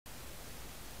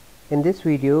In this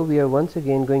video we are once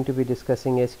again going to be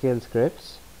discussing SQL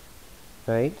scripts,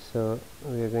 right? So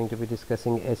we are going to be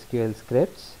discussing SQL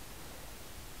scripts,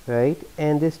 right?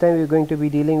 And this time we are going to be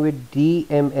dealing with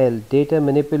DML, data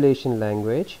manipulation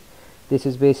language. This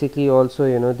is basically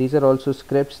also, these are also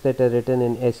scripts that are written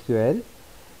in SQL,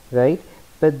 right?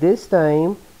 But this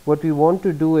time what we want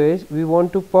to do is we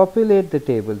want to populate the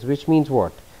tables, which means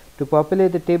what? To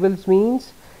populate the tables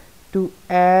means to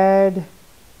add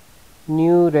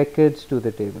new records to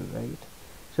the table, right?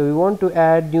 So we want to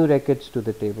add new records to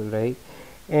the table, right?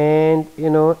 And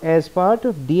as part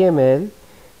of DML,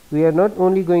 we are not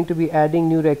only going to be adding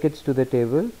new records to the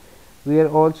table, we are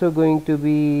also going to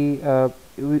be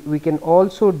we can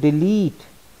also delete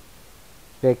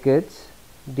records,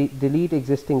 delete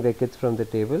existing records from the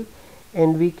table,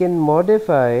 and we can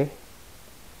modify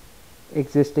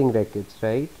existing records,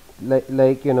 right?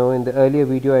 Like in the earlier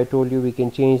video I told you we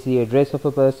can change the address of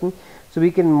a person, so we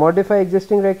can modify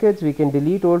existing records, we can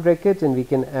delete old records, and we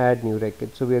can add new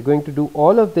records. So we are going to do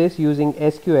all of this using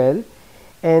SQL,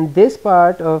 and this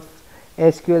part of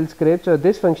SQL scripts, or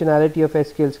this functionality of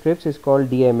SQL scripts, is called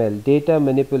DML, data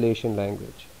manipulation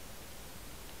language.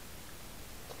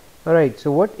 Alright,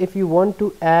 so what if you want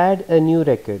to add a new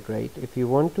record, right? If you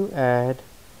want to add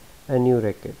a new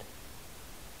record,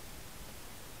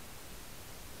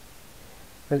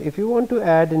 well, if you want to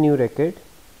add a new record,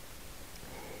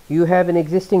 you have an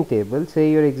existing table.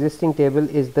 Say your existing table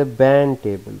is the band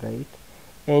table, right?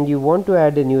 And you want to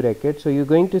add a new record, so you're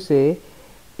going to say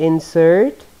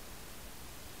insert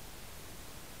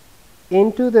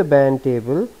into the band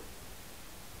table,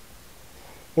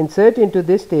 insert into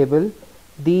this table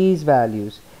these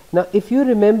values. Now if you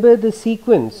remember the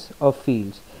sequence of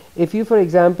fields, if you for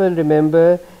example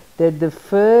remember that the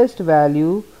first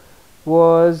value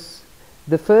was,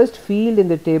 the first field in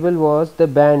the table was the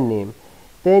band name,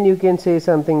 then you can say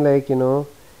something like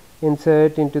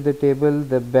insert into the table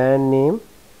the band name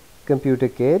Computer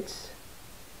Kids.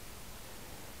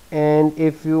 And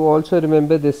if you also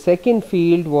remember the second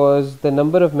field was the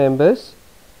number of members,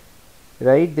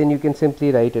 right, then you can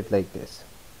simply write it like this.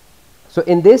 So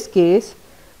in this case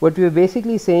what we are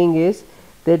basically saying is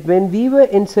that when we were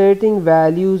inserting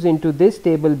values into this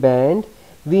table band,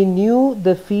 we knew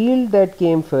the field that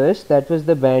came first, that was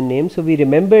the band name, so we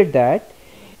remembered that,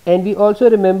 and we also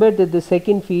remembered that the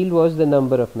second field was the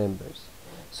number of members.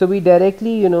 So we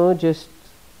directly just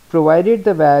provided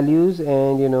the values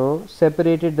and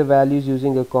separated the values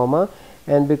using a comma,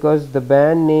 and because the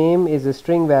band name is a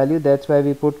string value, that's why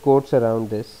we put quotes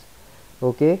around this.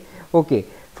 Okay.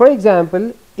 For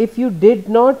example, if you did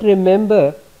not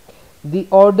remember the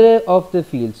order of the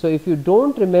field, so if you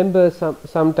don't remember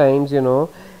sometimes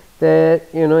that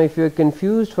if you're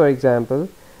confused, for example,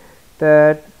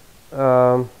 that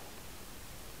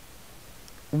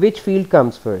which field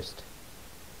comes first,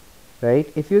 right?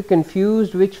 If you're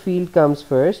confused which field comes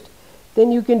first,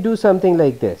 then you can do something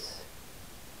like this.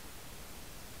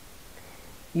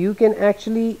 You can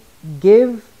actually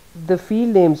give the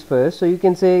field names first, so you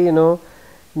can say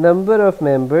number of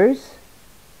members.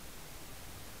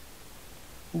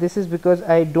 This is because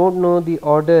I don't know the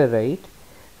order, right?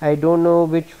 I don't know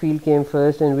which field came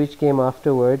first and which came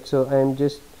afterwards, so I'm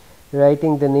just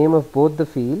writing the name of both the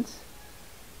fields,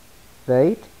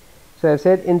 right? So I've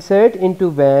said insert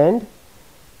into band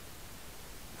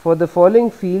for the following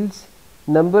fields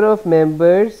number of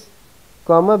members,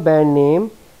 comma band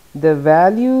name, the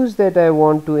values that I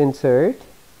want to insert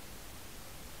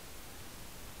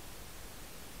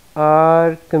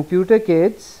are Computer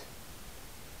Kids.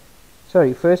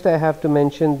 Sorry, first I have to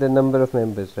mention the number of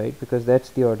members, right, because that's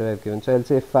the order I've given. So I'll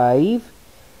say 5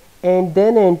 and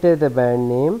then enter the band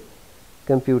name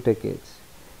Computer Kids.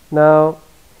 Now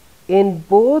in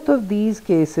both of these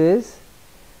cases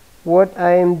what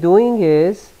I am doing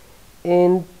is,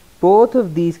 in both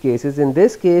of these cases, in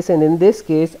this case and in this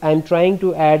case, I'm trying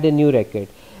to add a new record.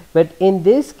 But in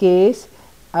this case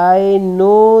I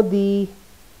know the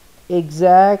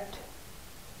exact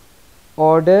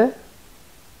order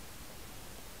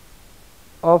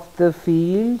of the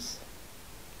fields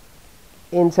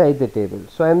inside the table,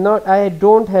 so I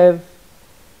don't have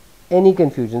any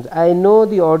confusions. I know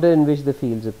the order in which the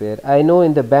fields appear. I know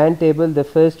in the band table the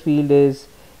first field is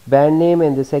band name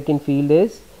and the second field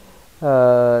is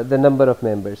the number of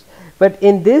members. But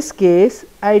in this case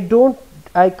I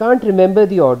can't remember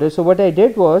the order, so what I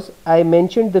did was I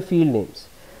mentioned the field names.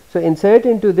 So insert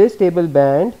into this table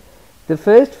band, the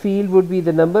first field would be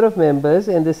the number of members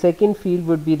and the second field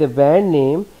would be the band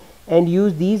name, and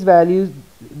use these values,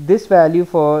 this value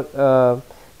for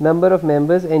number of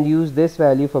members and use this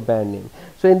value for band name.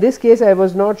 So in this case I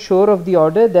was not sure of the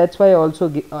order, that's why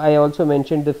I also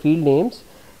mentioned the field names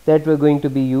that were going to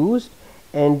be used,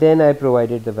 and then I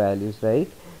provided the values, right?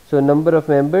 So number of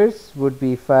members would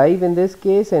be 5 in this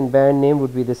case, and band name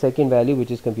would be the second value,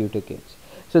 which is Computer Kids.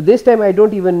 So this time I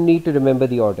don't even need to remember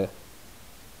the order.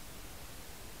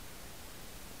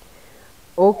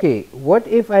 Okay, what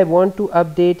if I want to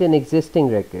update an existing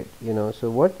record? So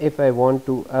what if I want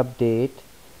to update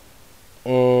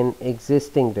an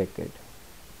existing record?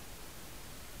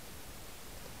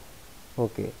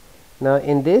 Okay, now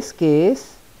in this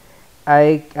case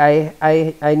I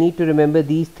need to remember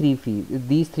these three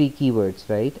keywords,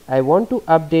 right? I want to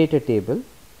update a table.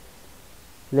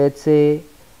 Let's say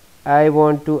I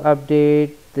want to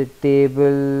update the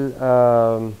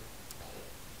table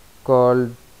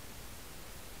called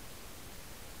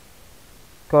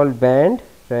band,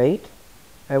 right?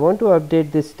 I want to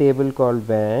update this table called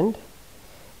band,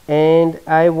 and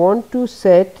I want to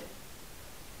set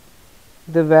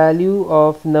the value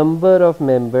of number of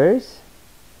members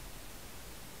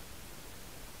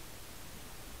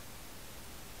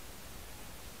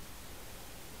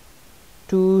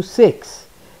to 6.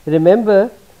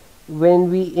 Remember, when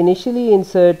we initially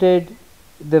inserted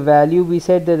the value, we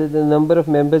said that the number of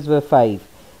members were 5.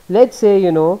 Let's say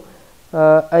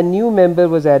a new member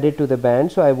was added to the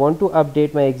band, so I want to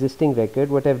update my existing record.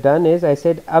 What I've done is I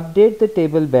said update the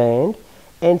table band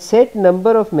and set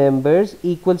number of members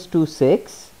equals to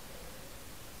 6.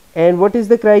 And what is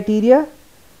the criteria?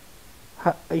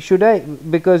 Should I,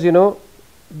 because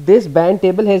this band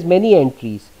table has many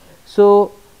entries,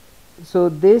 so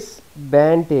this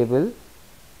band table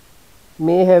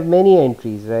may have many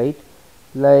entries, right?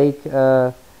 Like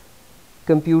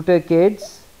Computer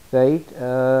Kids, right?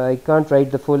 I can't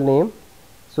write the full name,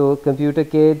 so Computer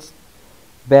Kids,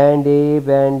 band A,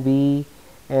 band B,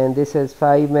 and this has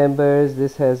 5 members,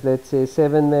 this has, let's say,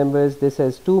 7 members, this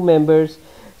has 2 members.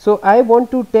 So I want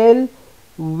to tell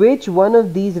which one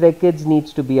of these records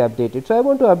needs to be updated. So I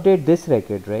want to update this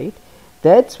record, right?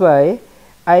 That's why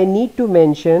I need to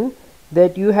mention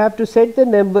that you have to set the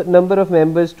number of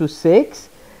members to 6.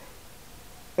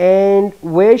 And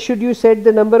where should you set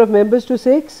the number of members to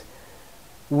 6?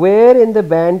 Where in the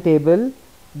band table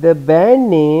the band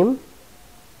name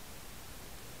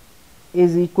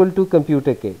is equal to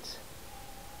Computer Kids.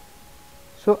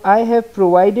 So I have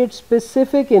provided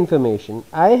specific information.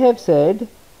 I have said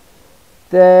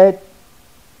that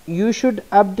you should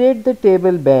update the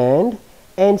table band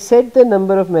and set the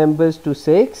number of members to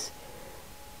 6,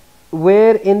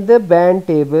 where in the band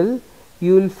table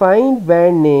you will find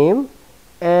band name,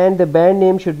 and the band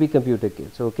name should be Computer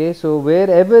Kids. Okay, so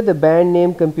wherever the band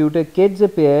name Computer Kids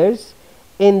appears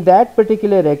in that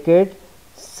particular record,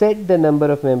 set the number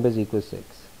of members equals 6.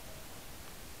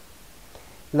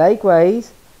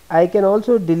 Likewise, I can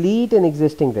also delete an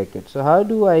existing record. So how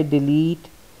do I delete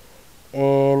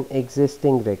an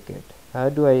existing record? How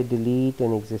do I delete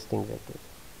an existing record?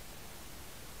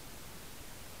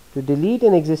 To delete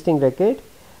an existing record,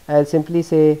 I'll simply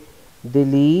say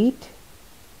delete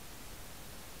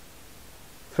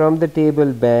from the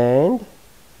table band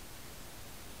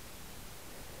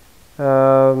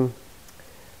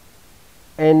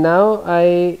and now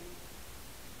I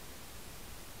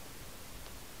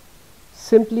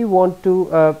simply want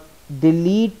to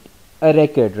delete a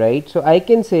record, right? So I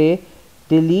can say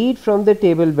delete from the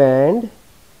table band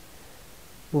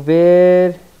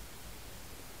where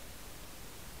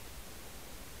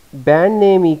band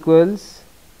name equals,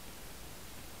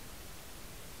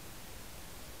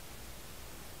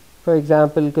 for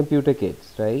example, Computer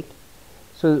Kids, right?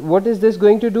 So what is this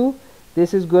going to do?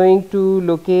 This is going to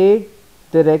locate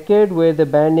the record where the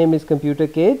band name is Computer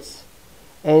Kids,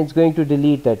 and it's going to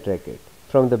delete that record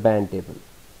from the band table.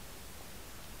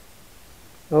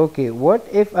 Okay, what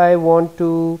if I want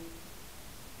to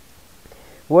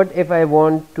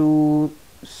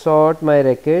sort my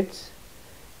records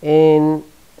in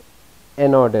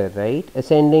an order, right?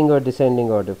 Ascending or descending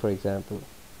order, for example.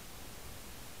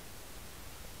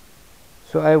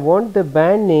 So I want the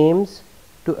band names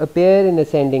to appear in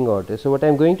ascending order. So what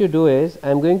I'm going to do is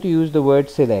I'm going to use the word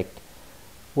select.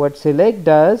 What select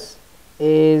does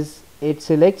is it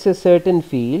selects a certain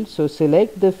field. So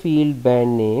select the field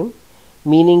band name,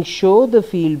 meaning show the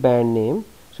field band name.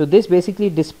 So this basically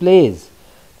displays,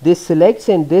 this selects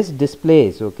and this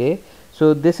displays. Okay,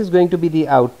 so this is going to be the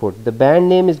output. The band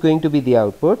name is going to be the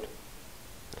output.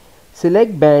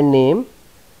 Select band name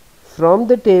from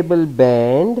the table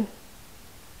band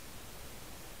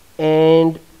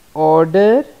and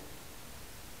order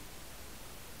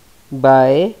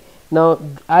by, now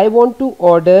I want to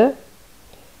order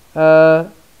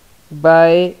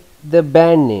by the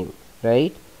band name,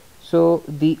 right? So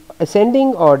the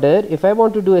ascending order, if I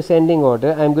want to do ascending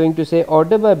order, I'm going to say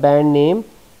order by band name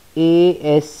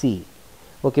ASC.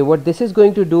 Okay, what this is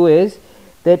going to do is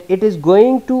that it is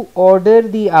going to order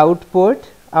the output,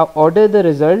 order the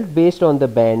result based on the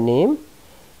band name.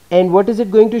 And what is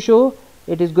it going to show?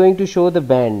 It is going to show the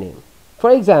band name.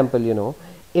 For example,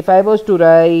 if I was to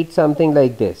write something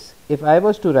like this, if I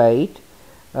was to write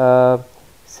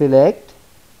select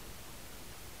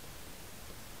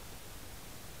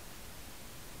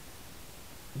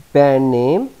band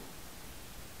name,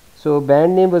 so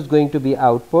band name was going to be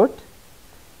output,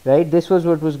 right? This was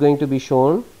what was going to be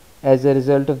shown as a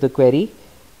result of the query,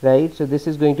 right? So this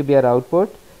is going to be our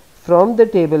output from the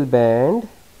table band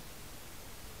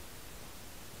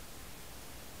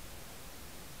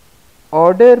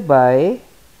order by,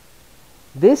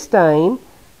 this time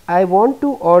I want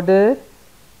to order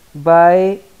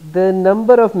by the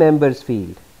number of members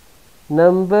field,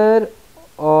 number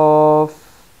of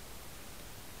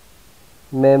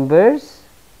members,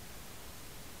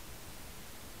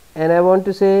 and I want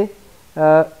to say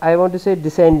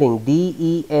descending,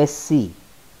 DESC.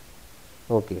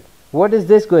 Okay, what is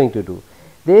this going to do?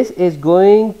 This is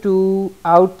going to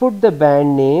output the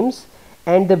band names,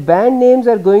 and the band names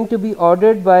are going to be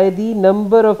ordered by the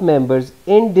number of members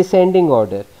in descending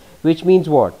order, which means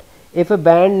what? If a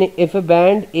band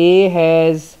A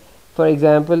has, for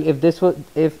example,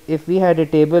 if we had a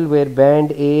table where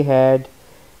band A had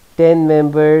 10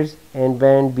 members and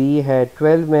band B had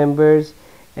 12 members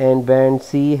and band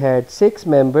C had 6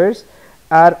 members,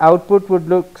 our output would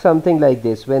look something like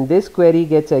this. When this query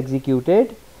gets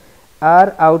executed,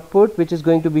 our output, which is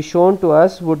going to be shown to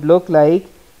us, would look like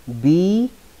B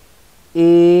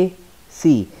A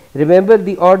C. Remember,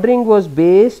 the ordering was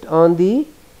based on the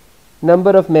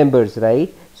number of members,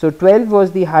 right? So 12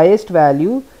 was the highest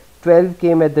value, 12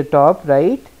 came at the top,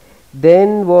 right?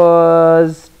 Then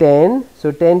was 10,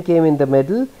 so 10 came in the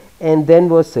middle, and then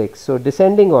was 6. So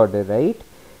descending order, right?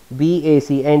 B A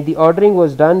C, and the ordering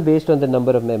was done based on the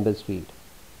number of members field.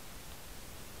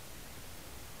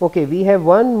 Okay, we have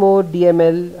one more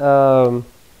DML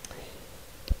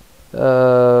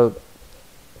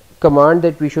command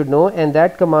that we should know, and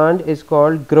that command is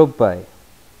called group by.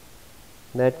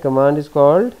 That command is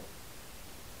called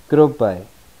group by.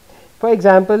 For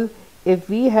example, if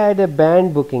we had a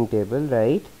band booking table,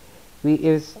 right?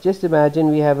 Just imagine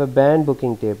we have a band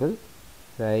booking table,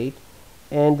 right?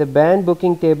 And the band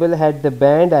booking table had the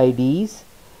band IDs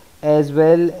as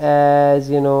well as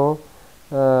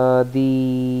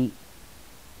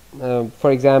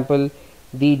for example,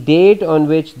 the date on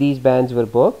which these bands were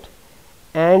booked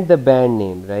and the band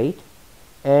name, right?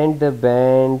 And the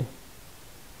band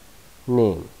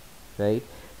name, right?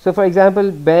 So for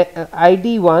example,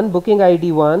 ID 1, booking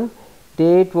ID 1,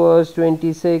 date was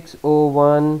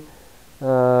 26/01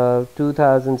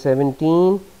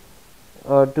 2017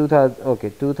 or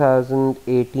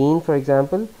 2018, for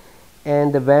example,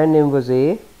 and the band name was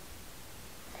A.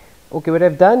 Okay, what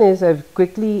I've done is I've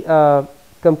quickly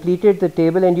completed the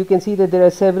table, and you can see that there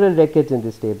are several records in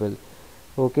this table.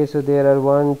 Okay, so there are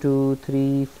 1 2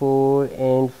 3 4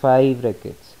 and 5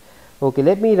 records. Okay,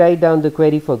 let me write down the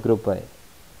query for group by.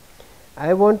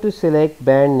 I want to select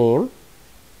band name.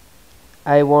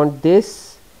 I want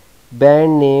this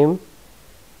band name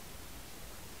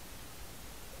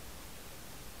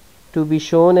to be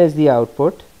shown as the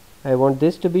output. I want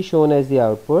this to be shown as the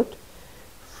output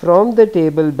from the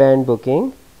table band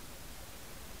booking,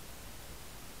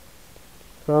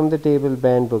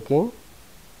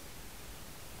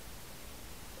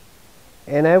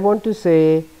 and I want to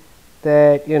say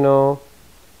that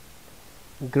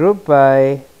group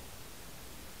by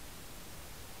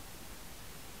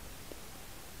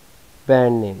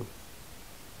band name.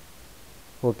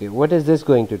 Okay, what is this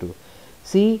going to do?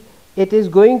 See, it is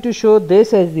going to show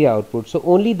this as the output, so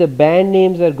only the band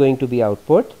names are going to be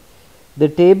output. The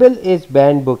table is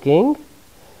band booking,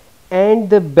 and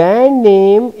the band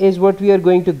name is what we are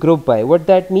going to group by. What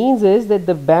that means is that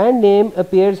the band name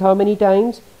appears how many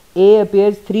times? A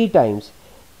appears 3 times.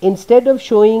 Instead of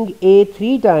showing A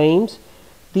 3 times,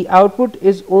 the output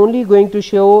is only going to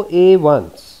show A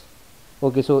once.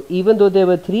 Okay, so even though there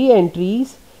were 3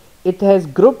 entries, it has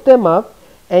grouped them up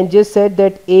and just said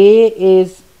that A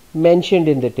is mentioned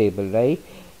in the table, right?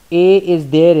 A is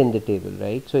there in the table,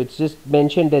 right? So it's just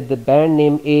mentioned that the band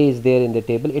name A is there in the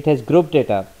table. It has grouped it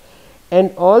up,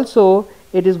 and also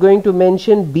it is going to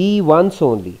mention B once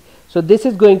only. So this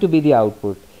is going to be the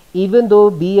output. Even though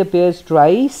B appears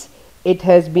twice, it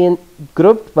has been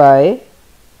grouped by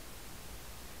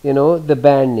the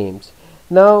band names.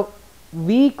 Now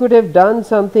we could have done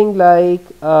something like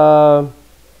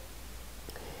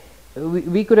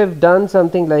we could have done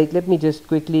something like, let me just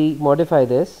quickly modify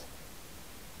this.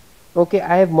 Okay,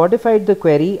 I have modified the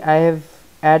query. I have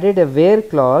added a where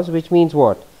clause, which means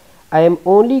what? I am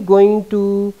only going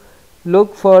to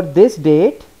look for this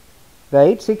date,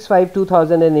 right,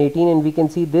 6/5/2018, and we can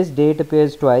see this date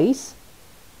appears twice,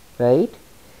 right,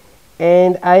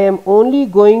 and I am only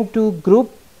going to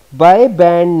group by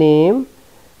band name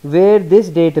where this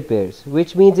date appears,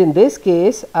 which means in this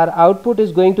case our output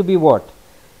is going to be what?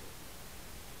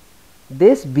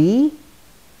 This B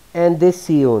and this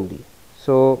C only.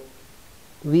 So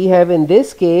we have in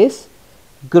this case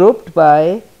grouped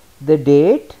by the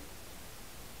date,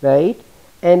 right,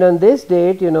 and on this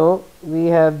date, you know, we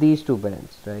have these two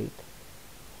bands, right.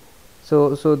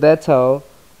 So that's how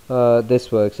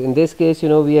this works. In this case, you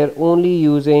know, we are only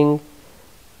using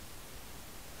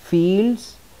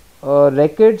fields or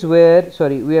records where,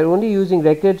 sorry, we are only using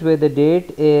records where the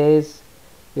date is,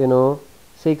 you know,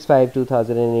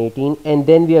 6/5/2018, and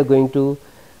then we are going to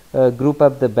group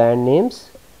up the band names,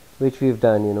 which we've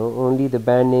done, you know, only the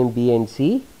band name B and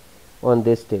C on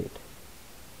this date.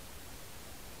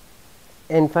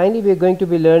 And finally, we are going to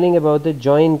be learning about the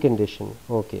join condition.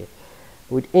 Okay,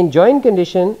 in join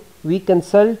condition, we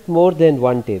consult more than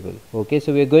one table. Okay,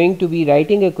 so we are going to be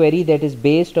writing a query that is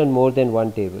based on more than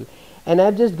one table. And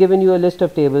I've just given you a list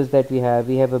of tables that we have.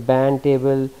 We have a band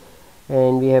table,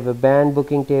 and we have a band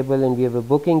booking table, and we have a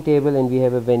booking table, and we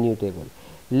have a venue table.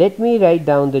 Let me write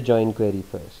down the join query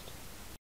first.